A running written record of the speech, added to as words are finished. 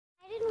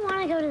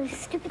go to this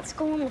stupid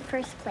school in the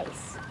first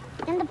place.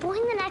 And the boy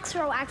in the next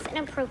row acts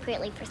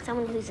inappropriately for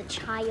someone who's a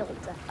child.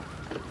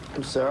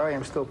 I'm sorry,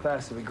 I'm still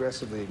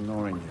passive-aggressively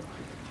ignoring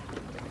you.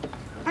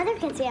 Other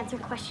kids answer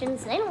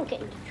questions. They don't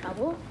get into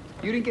trouble.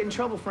 You didn't get in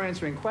trouble for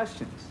answering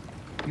questions.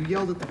 You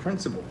yelled at the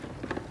principal.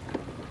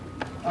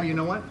 Oh, you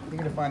know what? You're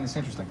gonna find this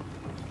interesting.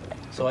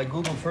 So I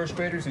Googled first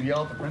graders who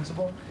yell at the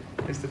principal,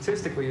 and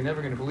statistically, you're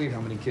never gonna believe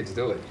how many kids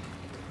do it.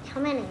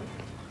 How many?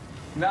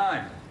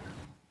 9.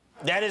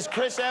 That is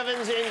Chris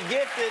Evans in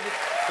Gifted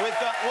with,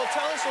 well,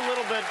 tell us a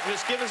little bit,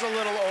 just give us a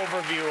little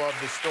overview of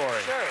the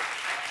story.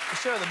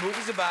 Sure. The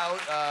movie's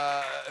about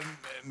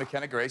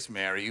McKenna Grace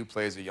Mary, who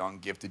plays a young,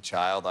 gifted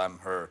child. I'm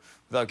her,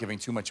 without giving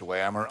too much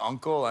away, I'm her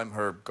uncle, I'm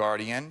her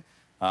guardian,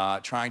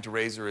 trying to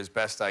raise her as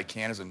best I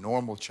can as a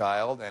normal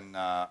child. And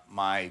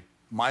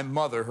my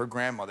mother, her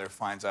grandmother,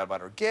 finds out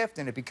about her gift,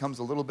 and it becomes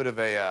a little bit of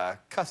a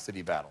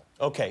custody battle.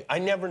 Okay, I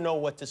never know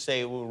what to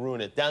say. It will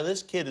ruin it. Now,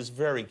 this kid is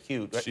very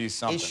cute. Right? She's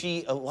something. Is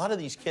she, a lot of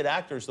these kid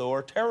actors, though,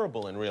 are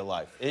terrible in real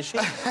life. Is she?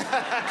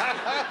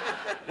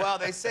 Well,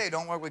 they say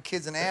don't work with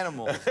kids and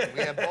animals.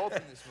 We have both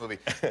in this movie.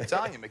 I'm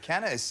telling you,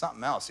 McKenna is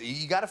something else.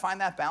 You got to find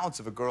that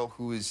balance of a girl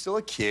who is still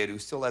a kid, who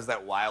still has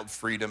that wild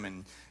freedom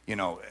and, you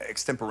know,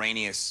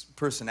 extemporaneous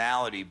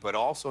personality, but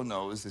also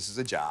knows this is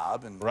a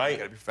job and you got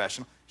to be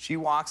professional. She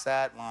walks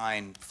that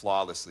line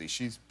flawlessly.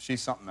 She's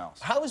something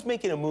else. How is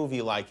making a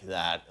movie like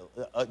that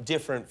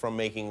different from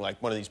making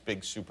like one of these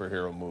big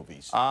superhero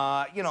movies?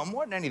 You know,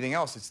 more than anything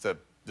else, it's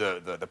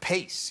the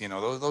pace. You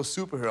know, those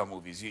superhero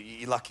movies.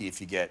 You're lucky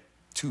if you get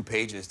 2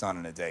 pages done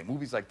in a day.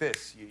 Movies like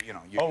this, you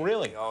know. Oh,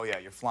 really? Oh, yeah.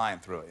 You're flying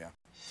through it. Yeah.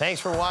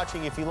 Thanks for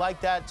watching. If you like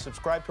that,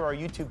 subscribe to our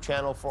YouTube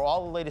channel for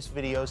all the latest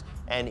videos.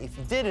 And if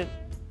you didn't,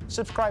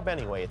 subscribe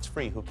anyway. It's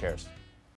free. Who cares?